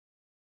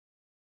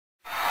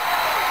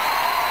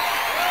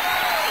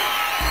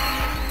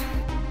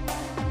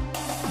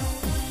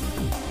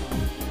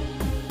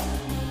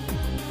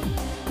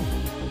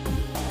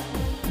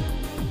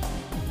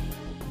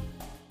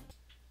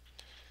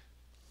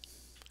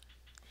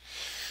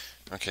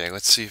Okay,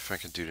 let's see if I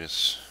can do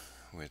this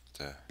with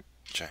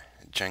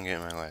Jenga in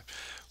my life.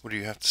 What do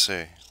you have to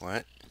say?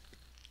 What?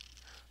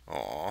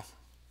 Aw,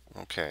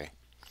 okay.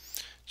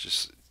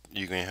 Just,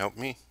 you gonna help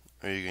me?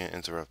 Or are you gonna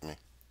interrupt me?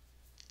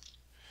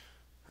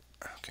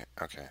 Okay,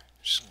 okay.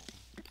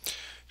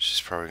 She's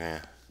probably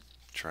gonna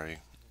try to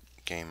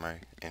gain my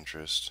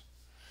interest.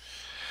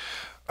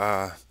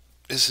 Uh,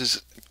 this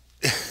is.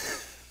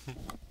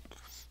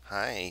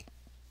 Hi.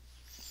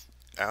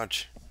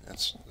 Ouch.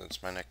 That's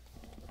my neck.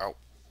 Ow.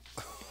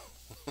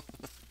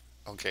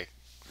 Okay.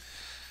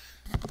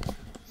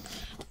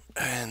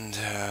 And,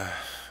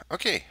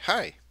 okay,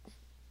 hi.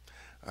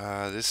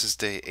 This is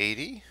day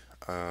 80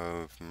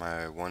 of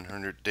my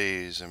 100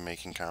 days of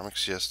making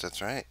comics. Yes,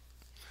 that's right.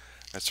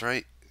 That's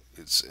right.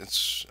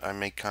 I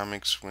make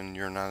comics when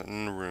you're not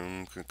in the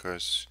room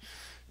because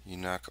you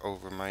knock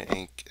over my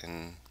ink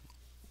and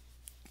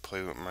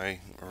play with my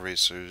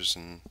erasers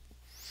and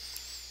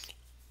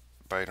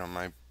bite on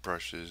my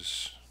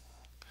brushes.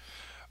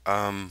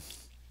 Um,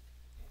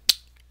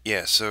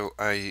 yeah, so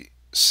I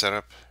set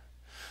up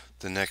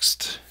the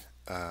next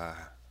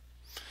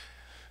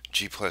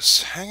G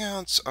Plus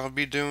Hangouts I'll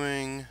be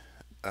doing.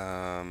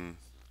 Um,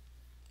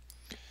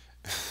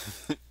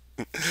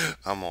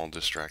 I'm all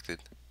distracted.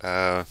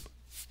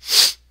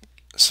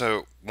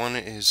 So one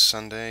is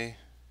Sunday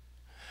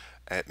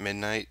at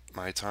midnight,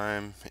 my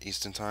time,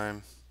 Eastern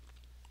time,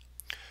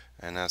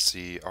 and that's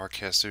the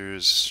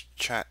Arcasters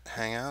Chat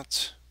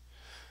Hangout.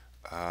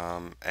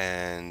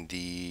 And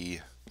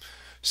the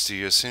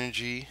Studio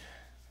Synergy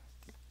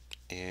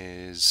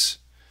is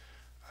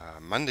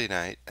Monday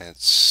night at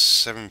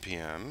 7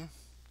 p.m.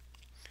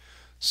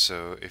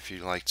 So if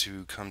you'd like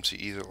to come to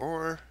either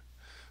or,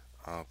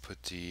 I'll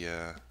put the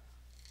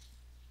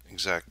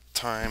exact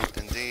time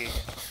and date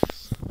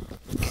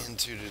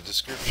into the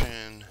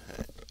description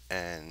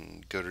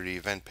and go to the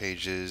event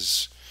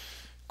pages.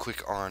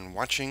 Click on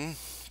watching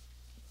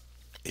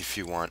if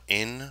you want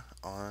in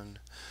on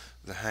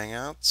the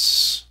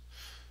Hangouts.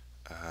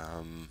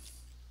 Um,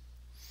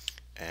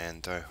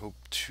 and I hope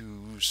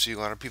to see a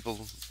lot of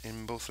people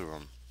in both of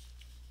them.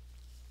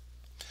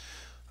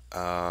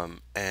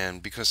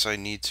 And because I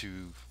need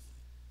to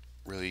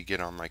really get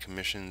on my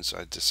commissions,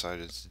 I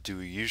decided to do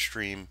a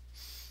Ustream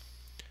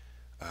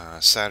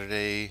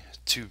Saturday,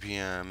 2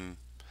 p.m.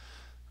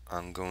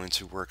 I'm going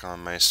to work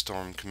on my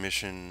Storm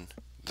commission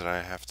that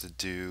I have to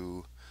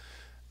do,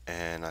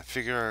 and I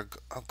figure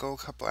I'll go a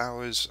couple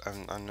hours.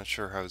 I'm not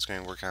sure how it's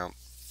going to work out.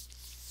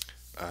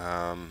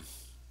 Um,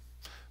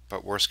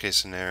 but worst case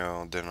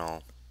scenario, then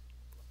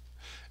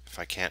if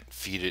I can't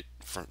feed it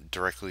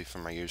directly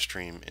from my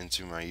Ustream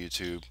into my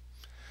YouTube,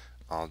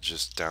 I'll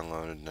just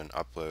download it and then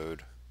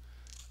upload.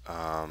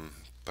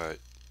 But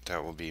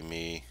that will be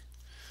me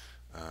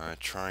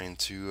trying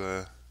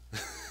to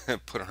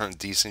put on a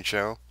decent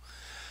show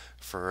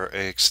for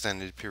an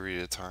extended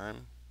period of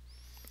time.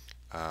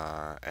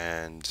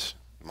 And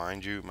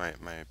mind you, my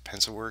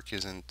pencil work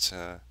isn't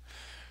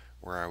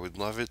where I would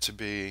love it to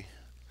be,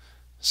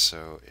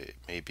 so it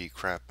may be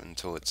crap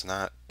until it's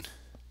not.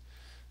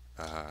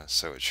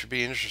 So it should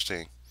be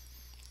interesting.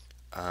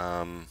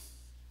 Um,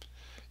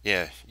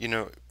 yeah,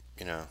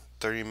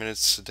 30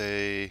 minutes a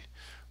day,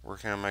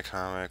 working on my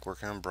comic,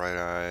 working on Bright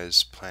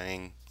Eyes,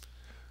 planning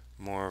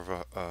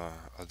more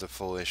of the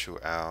full issue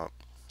out.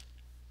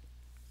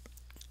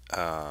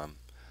 Um,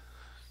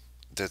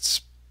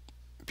 that's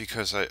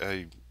because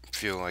I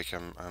feel like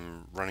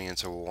I'm running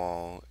into a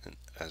wall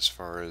as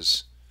far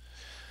as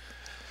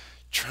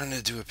trying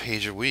to do a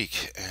page a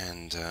week,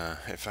 and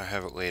if I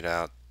have it laid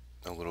out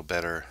a little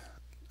better,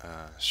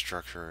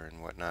 structure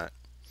and whatnot,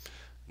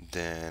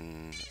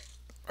 then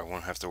I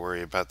won't have to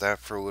worry about that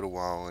for a little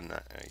while, and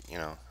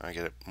I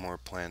get it more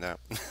planned out.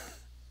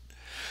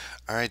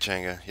 All right,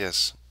 Jenga.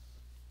 Yes.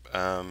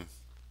 Um,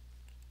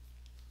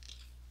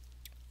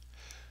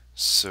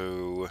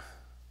 so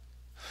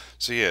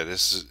so yeah,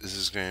 this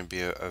is going to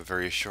be a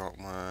very short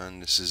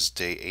one. This is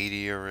day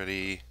 80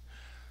 already.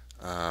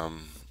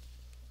 Um,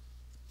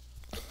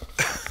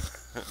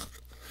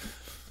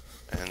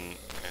 and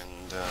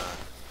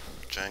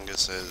Jenga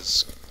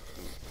says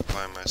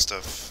buy my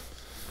stuff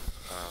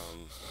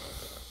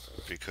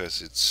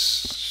because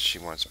she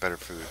wants better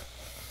food.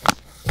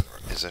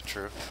 Is that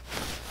true?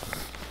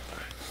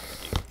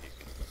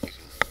 You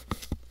can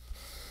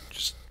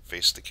just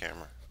face the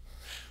camera.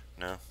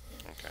 No?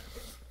 Okay.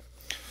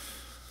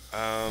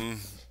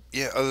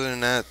 Yeah, other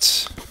than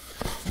that,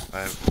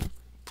 I've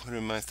put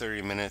in my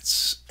 30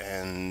 minutes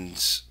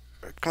and.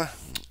 Come on.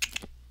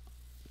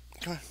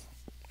 Come on.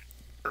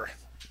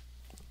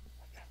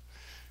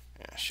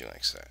 Yeah, she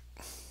likes that.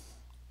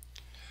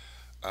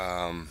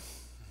 Um,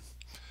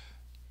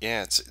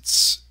 yeah,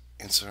 it's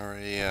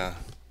already, uh,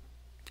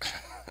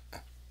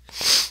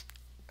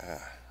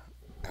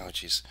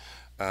 allergies.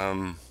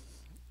 Um,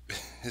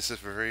 this is a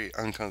very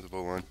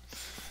uncomfortable one.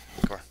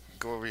 Come on,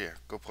 go over here.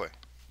 Go play.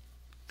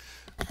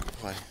 Go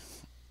play.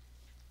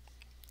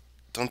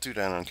 Don't do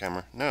that on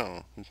camera.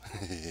 No.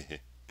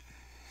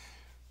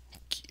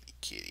 Kitty,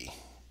 kitty.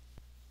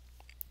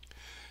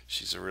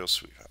 She's a real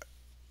sweetheart.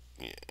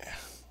 Yeah.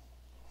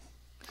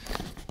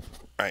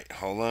 Alright,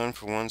 hold on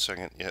for 1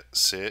 second. Yeah,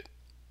 sit.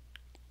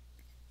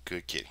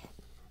 Good kitty.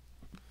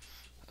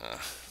 Uh,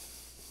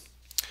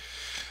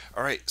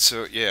 Alright,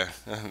 so yeah,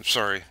 I'm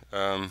sorry.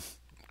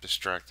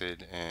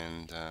 Distracted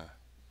and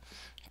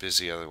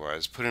busy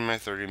otherwise. Put in my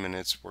 30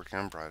 minutes working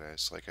on Bright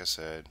Eyes, like I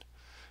said.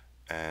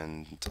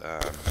 And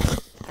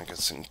I got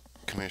some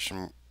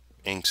commission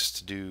inks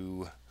to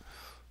do.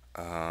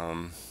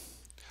 Um,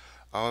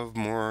 I'll have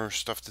more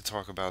stuff to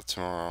talk about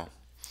tomorrow.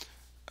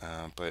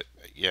 But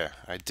yeah,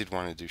 I did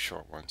want to do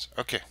short ones.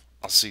 Okay,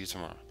 I'll see you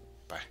tomorrow.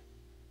 Bye.